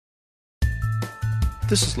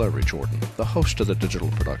This is Larry Jordan, the host of the Digital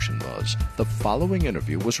Production Buzz. The following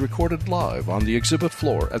interview was recorded live on the exhibit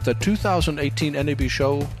floor at the 2018 NAB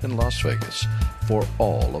show in Las Vegas. For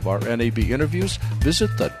all of our NAB interviews, visit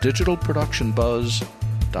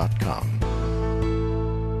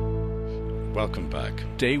thedigitalproductionbuzz.com. Welcome back.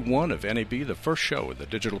 Day one of NAB, the first show of the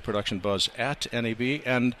Digital Production Buzz at NAB,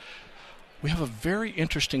 and we have a very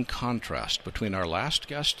interesting contrast between our last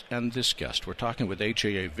guest and this guest. We're talking with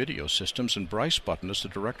HAA Video Systems, and Bryce Button is the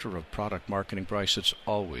Director of Product Marketing. Bryce, it's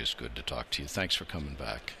always good to talk to you. Thanks for coming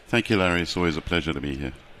back. Thank you, Larry. It's always a pleasure to be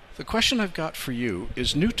here. The question I've got for you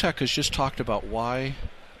is, New Tech has just talked about why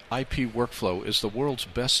IP workflow is the world's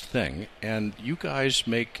best thing, and you guys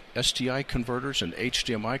make SDI converters and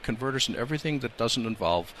HDMI converters and everything that doesn't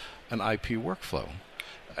involve an IP workflow.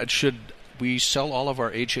 Should we sell all of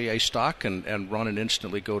our HAA stock and run and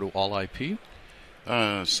instantly go to all IP?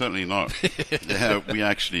 Certainly not. We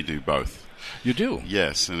actually do both. You do?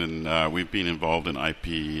 Yes, and we've been involved in IP.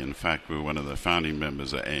 In fact, we're one of the founding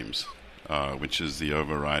members of AIMS, which is the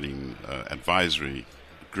overriding advisory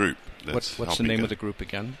group. What's the name of the group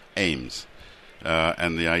again? AIMS.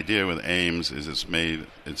 And the idea with AIMS is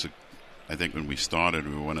I think when we started,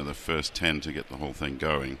 we were one of the first 10 to get the whole thing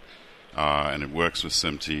going. And it works with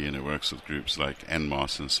SMPTE and it works with groups like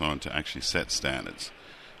NMOS and so on to actually set standards.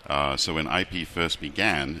 So when IP first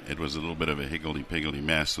began, it was a little bit of a higgledy-piggledy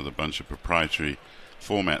mess with a bunch of proprietary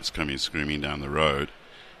formats coming screaming down the road.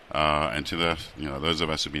 And to those of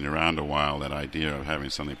us who've been around a while, that idea of having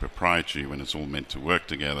something proprietary when it's all meant to work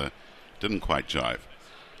together didn't quite jive.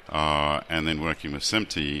 And then working with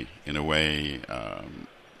SMPTE in a way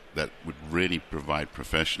that would really provide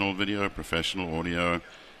professional video, professional audio,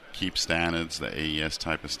 keep standards, the AES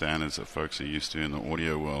type of standards that folks are used to in the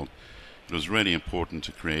audio world. It was really important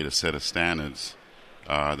to create a set of standards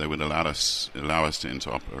that would allow us to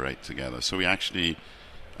interoperate together. So we actually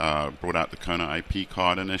brought out the KONA IP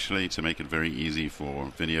card initially to make it very easy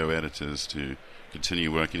for video editors to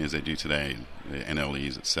continue working as they do today, the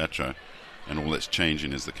NLEs, etc. And all that's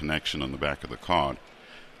changing is the connection on the back of the card.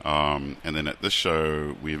 And then at this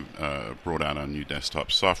show, we've brought out our new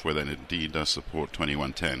desktop software that indeed does support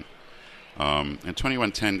 2110. And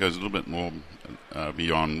 2110 goes a little bit more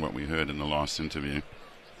beyond what we heard in the last interview,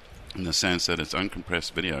 in the sense that it's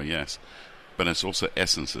uncompressed video, yes, but it's also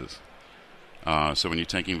essences. So when you're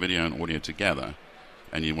taking video and audio together,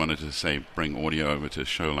 and you wanted to, say, bring audio over to a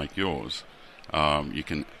show like yours, you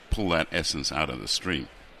can pull that essence out of the stream.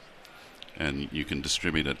 And you can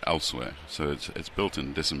distribute it elsewhere. So it's built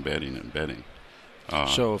in disembedding and embedding.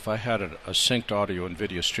 So if I had a synced audio and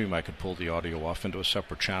video stream, I could pull the audio off into a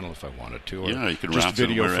separate channel if I wanted to. Or yeah, you could just route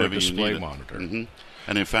video it for a wherever display you need monitor. Mm-hmm.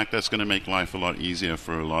 And in fact, that's going to make life a lot easier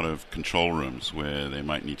for a lot of control rooms where they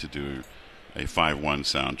might need to do a 5.1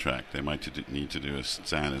 soundtrack. They might need to do a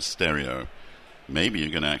sound as stereo. Maybe you're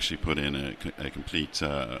going to actually put in a complete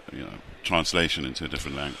translation into a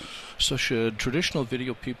different language. So should traditional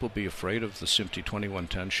video people be afraid of the SMPTE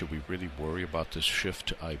 2110? Should we really worry about this shift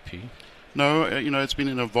to IP? No, it's been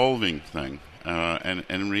an evolving thing. And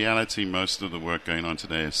in reality, most of the work going on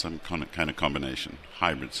today is some kind of combination,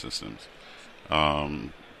 hybrid systems.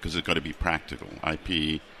 Because it's got to be practical.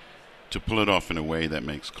 IP, to pull it off in a way that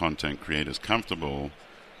makes content creators comfortable,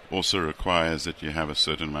 also requires that you have a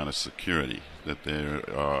certain amount of security, that there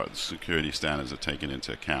are security standards are taken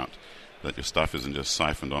into account, that your stuff isn't just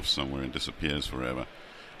siphoned off somewhere and disappears forever.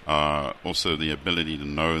 Also, the ability to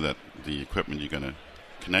know that the equipment you're going to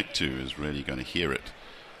connect to is really going to hear it.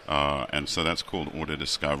 And so that's called audio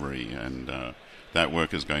discovery, and that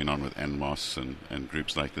work is going on with NMOS and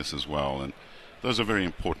groups like this as well. And those are very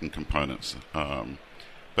important components.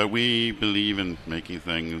 But we believe in making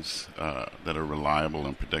things that are reliable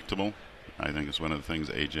and predictable. I think it's one of the things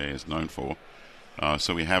AJ is known for.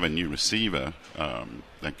 So we have a new receiver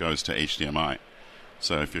that goes to HDMI.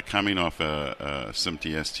 So if you're coming off a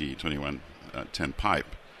SMPTE ST2110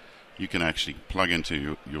 pipe, you can actually plug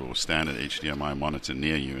into your standard HDMI monitor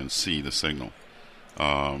near you and see the signal.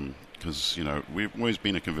 Because, we've always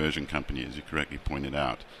been a conversion company, as you correctly pointed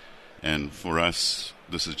out. And for us,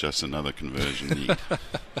 this is just another conversion need.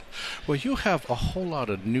 Well, you have a whole lot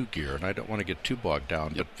of new gear, and I don't want to get too bogged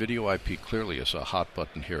down, but video IP clearly is a hot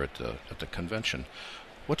button here at the convention.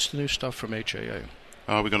 What's the new stuff from HAA?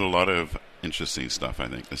 We've got a lot of interesting stuff, I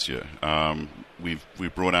think, this year.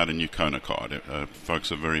 We've brought out a new KONA card.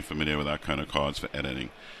 Folks are very familiar with our KONA cards for editing.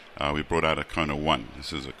 We brought out a KONA 1.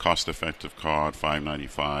 This is a cost-effective card,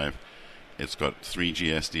 $595. It's got 3G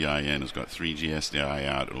SDI in, it's got 3G SDI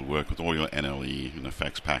out. It'll work with all your NLE and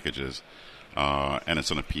effects packages. And it's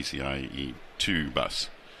on a PCIe 2 bus.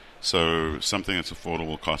 So something that's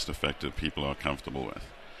affordable, cost-effective, people are comfortable with.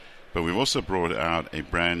 But we've also brought out a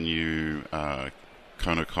brand new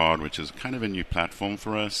KONA card, which is kind of a new platform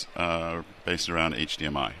for us, based around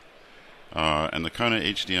HDMI. And the KONA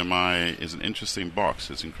HDMI is an interesting box.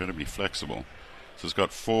 It's incredibly flexible. So it's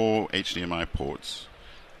got 4 HDMI ports.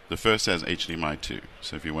 The first has HDMI 2.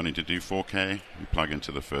 So if you're wanting to do 4K, you plug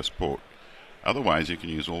into the first port. Otherwise, you can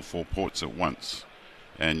use all 4 ports at once.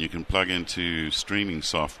 And you can plug into streaming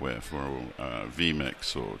software for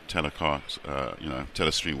vMix or Telecast,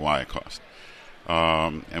 Telestream Wirecast.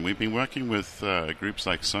 And we've been working with groups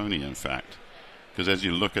like Sony, in fact, because as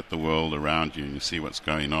you look at the world around you and you see what's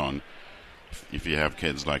going on, if you have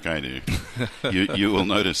kids like I do, you will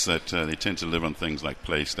notice that they tend to live on things like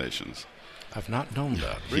PlayStations. I've not known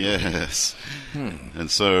that. Really? Yes.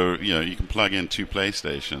 And so, you can plug in 2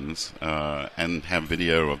 PlayStations and have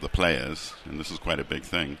video of the players, and this is quite a big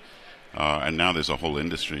thing. And now there's a whole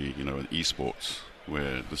industry, in esports,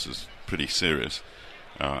 where this is pretty serious.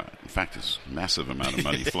 In fact, there's a massive amount of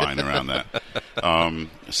money flying around that.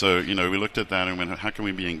 So, we looked at that and went, how can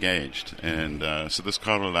we be engaged? And so this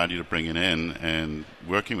card allowed you to bring it in. And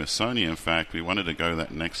working with Sony, in fact, we wanted to go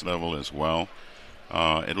that next level as well.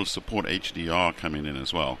 It'll support HDR coming in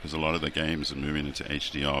as well, because a lot of the games are moving into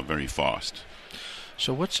HDR very fast.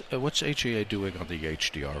 So what's HAA doing on the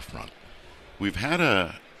HDR front?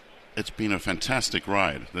 It's been a fantastic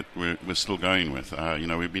ride that we're still going with.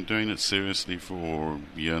 We've been doing it seriously for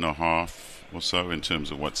a year and a half or so in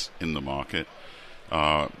terms of what's in the market.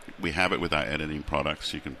 We have it with our editing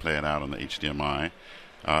products. You can play it out on the HDMI.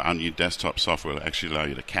 Our new desktop software will actually allow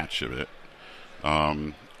you to capture it.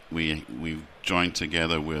 We joined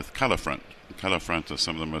together with Colorfront. Colorfront are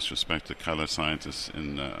some of the most respected color scientists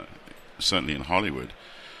certainly in Hollywood.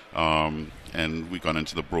 And we got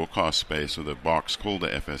into the broadcast space with a box called the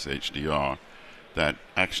FSHDR that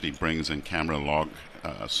actually brings in camera log,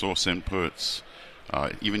 source inputs,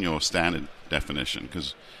 even your standard definition,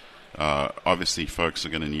 because obviously folks are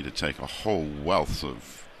going to need to take a whole wealth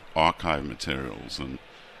of archive materials and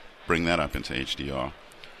bring that up into HDR.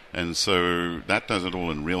 And so that does it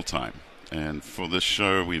all in real time. And for this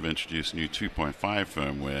show, we've introduced new 2.5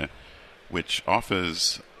 firmware, which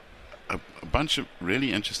offers a bunch of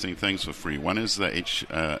really interesting things for free. One is the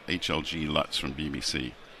HLG LUTs from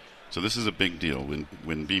BBC. So this is a big deal.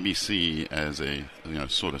 When BBC, as a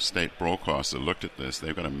sort of state broadcaster, looked at this,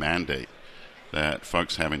 they've got a mandate that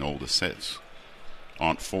folks having older sets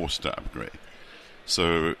aren't forced to upgrade.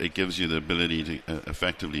 So it gives you the ability to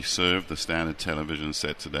effectively serve the standard television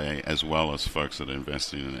set today, as well as folks that are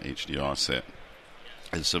investing in an HDR set.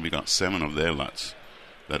 And so we got 7 of their LUTs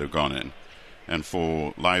that have gone in. And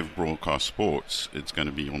for live broadcast sports, it's going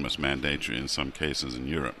to be almost mandatory in some cases in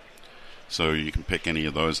Europe. So you can pick any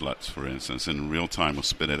of those LUTs, for instance, and in real time we'll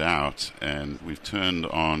spit it out. And we've turned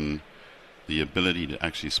on the ability to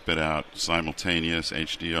actually spit out simultaneous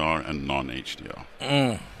HDR and non-HDR.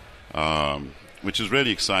 Which is really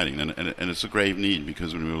exciting, and it's a grave need,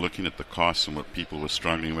 because when we were looking at the costs and what people were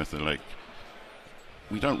struggling with, they're like,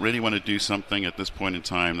 we don't really want to do something at this point in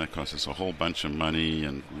time that costs us a whole bunch of money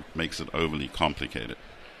and makes it overly complicated.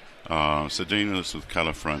 So doing this with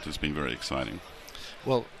Colorfront has been very exciting.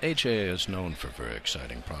 Well, HAA is known for very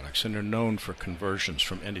exciting products, and they're known for conversions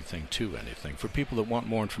from anything to anything. For people that want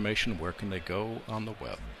more information, where can they go on the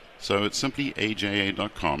web? So it's simply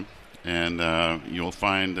aja.com. And you'll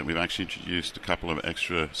find that we've actually introduced a couple of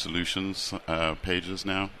extra solutions pages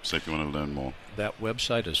now, so if you want to learn more. That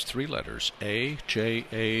website is 3 letters,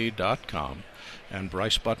 aja.com. And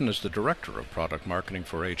Bryce Button is the Director of Product Marketing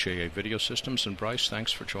for HAA Video Systems. And Bryce,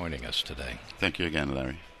 thanks for joining us today. Thank you again,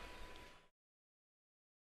 Larry.